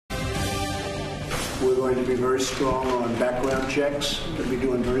We're going to be very strong on background checks. We're going to be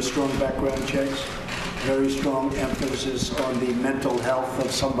doing very strong background checks, very strong emphasis on the mental health of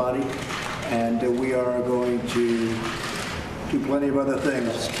somebody, and we are going to do plenty of other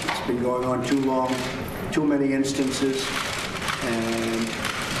things. It's been going on too long, too many instances, and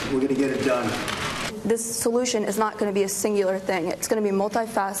we're going to get it done. This solution is not going to be a singular thing. It's going to be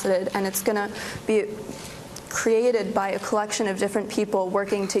multifaceted, and it's going to be created by a collection of different people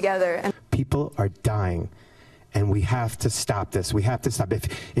working together. People are dying, and we have to stop this. We have to stop.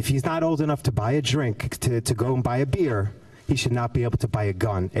 If he's not old enough to buy a drink, to go and buy a beer, he should not be able to buy a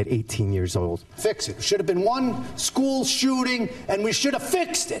gun at 18 years old. Fix it. Should have been one school shooting, and we should have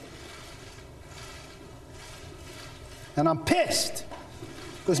fixed it. And I'm pissed,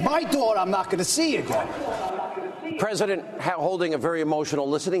 because my daughter I'm not going to see again. President holding a very emotional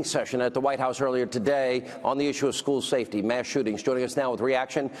listening session at the White House earlier today on the issue of school safety, mass shootings. Joining us now with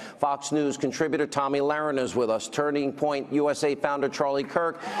reaction, Fox News contributor Tomi Lahren is with us, Turning Point USA founder Charlie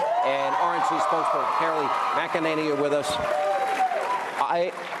Kirk, and RNC spokesperson Kayleigh McEnany are with us.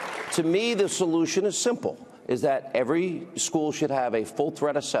 To me, the solution is simple, is that every school should have a full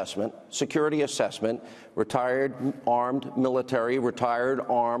threat assessment, security assessment. Retired armed military, retired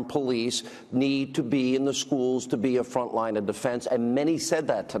armed police need to be in the schools to be a front line of defense, and many said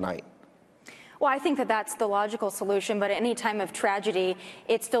that tonight. Well, I think that that's the logical solution, but at any time of tragedy,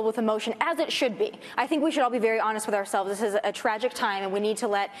 it's filled with emotion, as it should be. I think we should all be very honest with ourselves. This is a tragic time, and we need to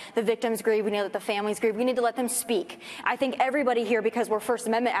let the victims grieve. We need to let the families grieve. We need to let them speak. I think everybody here, because we're First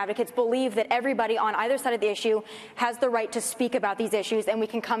Amendment advocates, believe that everybody on either side of the issue has the right to speak about these issues, and we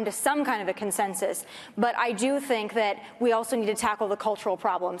can come to some kind of a consensus. But I do think that we also need to tackle the cultural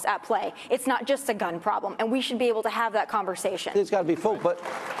problems at play. It's not just a gun problem, and we should be able to have that conversation. It's got to be full, but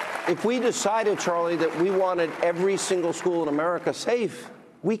if we decided, Charlie, that we wanted every single school in America safe,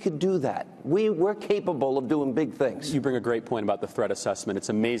 we could do that. We're capable of doing big things. You bring a great point about the threat assessment. It's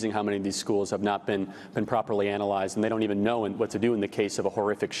amazing how many of these schools have not been properly analyzed, and they don't even know what to do in the case of a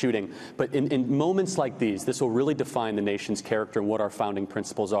horrific shooting. But in moments like these, this will really define the nation's character and what our founding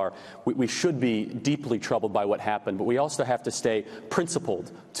principles are. We should be deeply troubled by what happened, but we also have to stay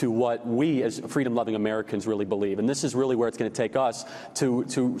principled to what we as freedom-loving Americans really believe. And this is really where it's going to take us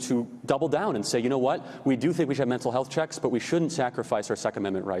to double down and say, you know what, we do think we should have mental health checks, but we shouldn't sacrifice our Second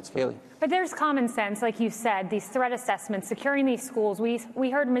Amendment rights. Kayleigh. But there's common sense, like you said, these threat assessments, securing these schools. We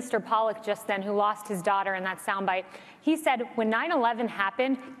heard Mr. Pollock just then, who lost his daughter in that soundbite. He said, when 9/11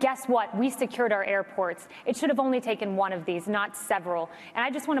 happened, guess what? We secured our airports. It should have only taken one of these, not several. And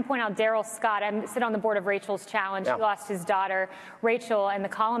I just want to point out Daryl Scott. I sit on the board of Rachel's Challenge. Yeah. He lost his daughter, Rachel, in the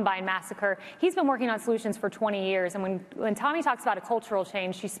Columbine massacre. He's been working on solutions for 20 years. And when Tomi talks about a cultural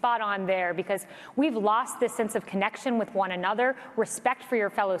change, she's spot on there, because we've lost this sense of connection with one another, respect for your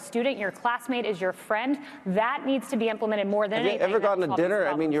fellow student, your classmate is your friend. That needs to be implemented more than anything. Have you ever gone to dinner?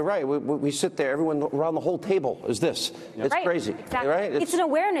 I mean, you're right. We sit there, everyone around the whole table is this. It's right. crazy, exactly. Right? It's an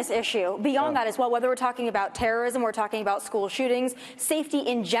awareness issue. Beyond that as well, whether we're talking about terrorism, we're talking about school shootings, safety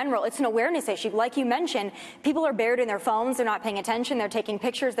in general, it's an awareness issue. Like you mentioned, people are buried in their phones, they're not paying attention, they're taking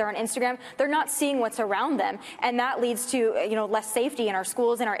pictures, they're on Instagram, they're not seeing what's around them. And that leads to less safety in our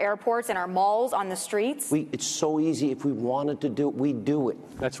schools, in our airports, in our malls, on the streets. It's so easy. If we wanted to do it, we'd do it.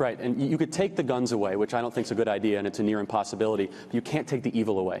 That's right. And you could take the guns away, which I don't think is a good idea, and it's a near impossibility. But you can't take the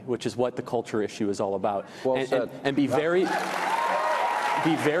evil away, which is what the culture issue is all about. Well said. And be very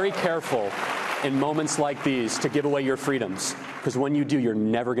careful in moments like these to give away your freedoms, because when you do, you're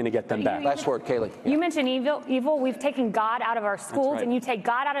never going to get them back. Last word, Kayleigh. You mentioned evil. We've taken God out of our schools, right. and you take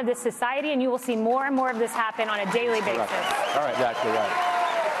God out of this society, and you will see more and more of this happen on a daily basis. All right, exactly right.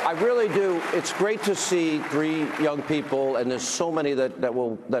 I really do. It's great to see 3 young people, and there's so many that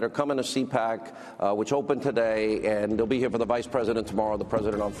are coming to CPAC, which opened today, and they'll be here for the Vice President tomorrow, the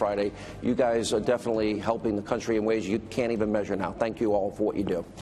President on Friday. You guys are definitely helping the country in ways you can't even measure now. Thank you all for what you do.